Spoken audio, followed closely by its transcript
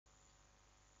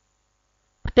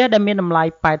ផ្ទះដែលមានតម្លៃ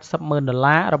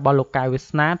$80,000របស់លោកកែវវាស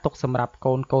នាទុកសម្រាប់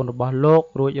កូនរបស់លោក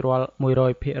រួចរាល់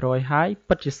100%ហើយ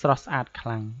ពិតជាស្រស់ស្អាតខ្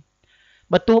លាំង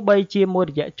បើទោះបីជាមួយ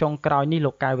រយៈចុងក្រោយនេះ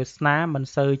លោកកែវវាសនាមិន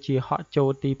សូវជាហក់ចូល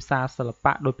ទីផ្សារសិល្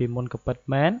បៈដូចពីមុនក៏ពិត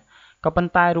មែនក៏ប៉ុ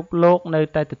ន្តែរូបលោកនៅ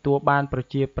តែទទួលបានប្រ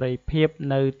ជាប្រិយភាព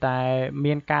នៅតែ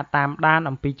មានការតាមដាន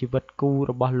អំពីជីវិតគូ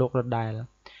របស់លោកដដែល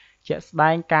ជាក់ស្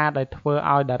ដែងការដែលធ្វើ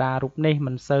ឲ្យតារារូបនេះ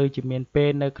មិនសូវជាមានពេល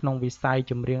នៅក្នុងវិស័យ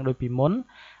ចម្រៀងដូចពីមុន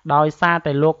ដោយសារ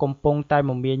តែលោកកំពុងតែ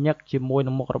មមាញឹកជាមួយ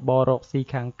នឹងមុខរបររកស៊ី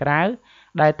ខាងក្រៅ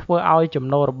ដែលធ្វើឲ្យចំ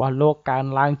ណូលរបស់លោកកើន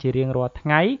ឡើងជារៀងរាល់ថ្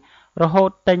ងៃរហូត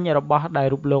ទិញរបស់ដែល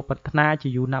រូបលោកប្រាថ្នាជា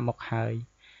យូរណាស់មកហើយ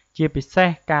ជាពិសេស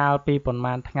កាលពីប៉ុន្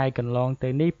មានថ្ងៃកន្លងទៅ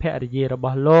នេះភរិយារប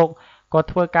ស់លោកក៏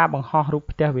ធ្វើការបង្ហោះរូប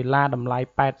ផ្ទះវិឡាតម្លៃ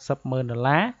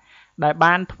$80,000ដែល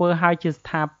បានធ្វើឲ្យជាស្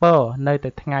ថាពរនៅតែ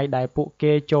ថ្ងៃដែលពួក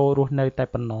គេចូលរស់នៅតែ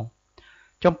ប៉ុណ្ណោះ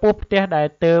ចំពោះផ្ទះដែល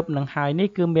ទើបនឹងហើយនេះ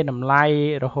គឺមានតម្លៃ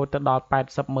រហូតទៅដល់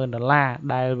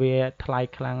$80,000ដែលវាថ្លៃ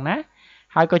ខ្លាំងណាស់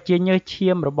ហើយក៏ជាញើសឈា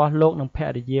មរបស់លោកនិងភ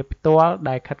រិយាផ្ទាល់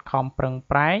ដែលខិតខំប្រឹង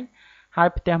ប្រែងហើយ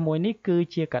ផ្ទះមួយនេះគឺ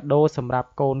ជាកាដូសម្រាប់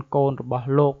កូនរបស់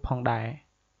លោកផងដែរ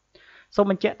សូម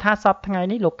បញ្ជាក់ថាសប្តាហ៍ថ្ងៃ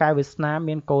នេះលោកកែវវាសនា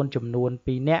មានកូនចំនួន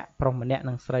2នាក់ប្រុសម្នាក់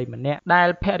និងស្រីម្នាក់ដែល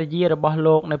ភរិយារបស់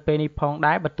លោកនៅពេលនេះផង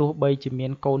ដែរបើទោះបីជាមា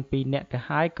នកូន2នាក់ទៅ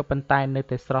ហើយក៏ប៉ុន្តែនៅ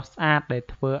តែស្រស់ស្អាតដែល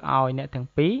ធ្វើឲ្យអ្នកទាំង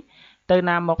ពីរទៅ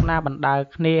ណាមកណាបណ្ដាល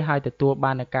គ្នាហើយទទួល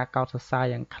បាននូវការកោតសរសើរ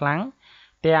យ៉ាងខ្លាំង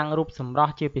ទាំងរូបសម្រ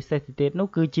ស់ជាពិសេសទៅទៀតនោះ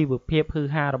គឺជីវភាពហ៊ឺ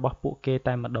ហារបស់ពួកគេ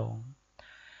តែម្ដង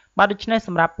បាទដូច្នេះស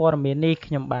ម្រាប់ព័ត៌មាននេះ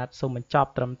ខ្ញុំបាទសូមបញ្ចប់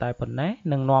ត្រឹមតែប៉ុណ្ណេះ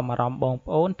និងនាំអារម្មណ៍បង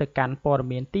ប្អូនទៅកាន់ព័ត៌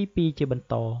មានទី2ជាបន្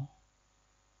ត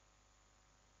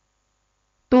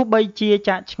ទោះបីជា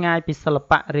ចាក់ឆ្ងាយពីសិល្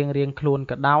បៈរៀងៗខ្លួន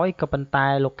ក៏ដោយក៏ប៉ុន្តែ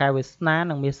លោកកែវវាសនា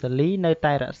និងមាសលីនៅ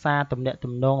តែរក្សាទំនាក់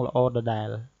ទំនងល្អដដែល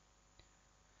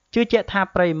ជឿជាក់ថា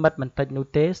ប្រិយមិត្តមិនតិចនោះ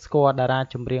ទេស្គាល់តារា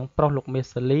ចម្រៀងប្រុសលោកមា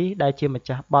សលីដែលជាម្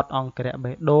ចាស់បទអង្គរៈ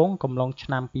បេះដូងកំឡុងឆ្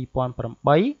នាំ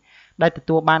2008ដែលទ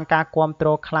ទួលបានការគាំទ្រ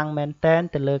ខ្លាំងមែនទែន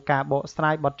ទៅលើការបកស្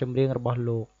រាយបទចម្រៀងរបស់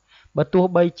លោកបើទោះ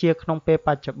បីជាក្នុងពេលប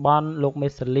ច្ចុប្បន្នលោកមា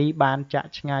សលីបានចាក់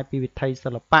ឆ្ងាយពីវិថី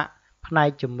សិល្បៈផ្នែក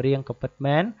ចម្រៀងក៏ពិត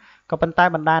មែនក៏ប៉ុន្តែ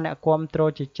បណ្ដាអ្នកគាំទ្រ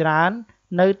ជាច្រើន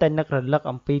នៅតែនឹករលឹក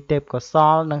អំពីទេពកោស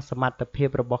ល្យនិងសមត្ថភាព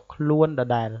របស់ខ្លួនដ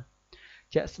ដែល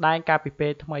ជាក់ស្ដែងកាលពីពេ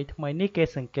លថ្មីនេះគេ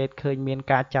សង្កេតឃើញមាន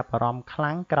ការចាប់អារម្មណ៍ខ្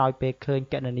លាំងក្រោយពេលឃើញ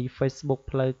គណនី Facebook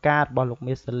ផ្លូវការរបស់លោក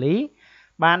មាសលី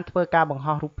បានធ្វើការបង្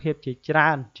ហោះរូបភាពជាច្រើ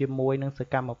នជាមួយនឹងស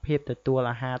កម្មភាពទទួល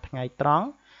អាហារថ្ងៃត្រង់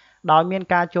ដោយមាន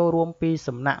ការចូលរួមពី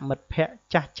សំណាក់មិត្តភ័ក្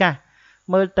តិចាស់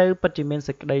មើលទៅពិតជាមាន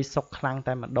សេចក្តីសុខខ្លាំង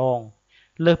តែម្ដង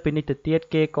លើសពីនេះទៅទៀត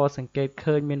គេក៏សង្កេត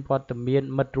ឃើញមានវត្តមាន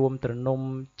មិត្តរួមទ្រនំ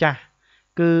ចាស់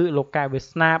គឺលោកកែវវាស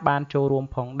នាបានចូលរួម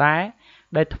ផងដែរ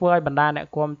ដែលធ្វើឲ្យបណ្ដាអ្នក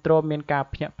គាំទ្រមានការ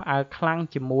ភ្ញាក់ផ្អើលខ្លាំង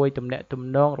ជាមួយទំនាក់ទំ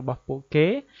នងរបស់ពួកគេ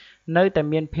នៅតែ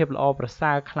មានភាពល្អប្រ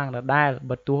សើរខ្លាំងដដែល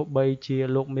បើទោះបីជា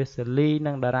លោកមាសលី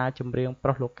និងតារាចម្រៀងប្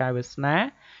រុសលោកកែវវាសនា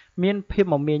មានភាព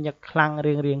មមាញឹកខ្លាំង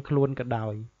រៀងៗខ្លួនក៏ដោ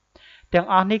យទាំង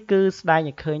អស់នេះគឺស្ដែង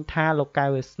ឲ្យឃើញថាលោកកែវ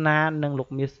វាសនានិងលោក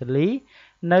មាសលី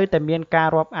នៅតែមានការ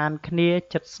រាប់អានគ្នា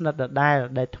ជិតស្និទ្ធដដែល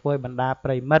ដែលធ្វើឲ្យបណ្ដាប្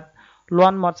រិយមិត្តលា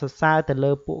ន់មាត់សរសើរទៅ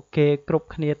លើពួកគេគ្រប់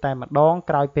គ្នាតែម្ដង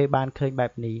ក្រោយពេលបានឃើញបែ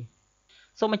បនេះ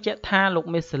សូមបញ្ជាក់ថាលោក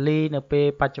មាសលីនៅពេល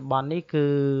បច្ចុប្បន្ននេះគឺ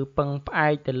ពឹងផ្អែ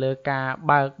កទៅលើការ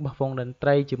បើកបោះវងតន្ត្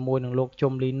រីជាមួយនឹងលោក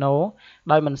ជុំលីណូ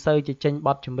ដោយមិនសូវជាចេញប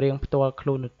ទចម្រៀងផ្ទាល់ខ្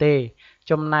លួននោះទេ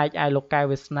ចំណែកឯលោកកែវ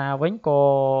វាសនាវិញក៏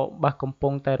បើកំពុ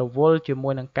ងតែរវល់ជាមួ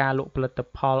យនឹងការលក់ផលិត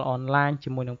ផលអនឡាញជា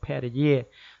មួយនឹងភរិយា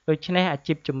ដូច្នេះអា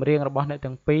ជីពចម្រៀងរបស់អ្នក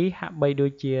ទាំងពីរហាក់បីដូ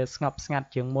ចជាស្ងប់ស្ងាត់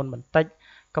ជាងមុនបន្តិច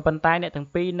ក៏ប៉ុន្តែអ្នកទាំង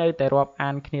ពីរនៅតែរាប់អា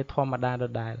នគ្នាធម្មតាដ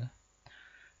ដែល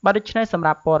បាទដូច្នេះសម្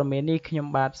រាប់ព័ត៌មាននេះខ្ញុំ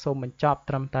បាទសូមបញ្ចប់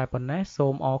ត្រឹមតែប៉ុណ្ណេះសូ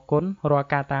មអរគុណរាល់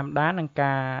ការតាមដាននិង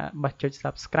ការបះចុច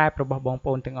Subscribe របស់បងប្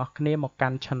អូនទាំងអស់គ្នាមកកា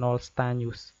ន់ Channel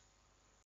StarNews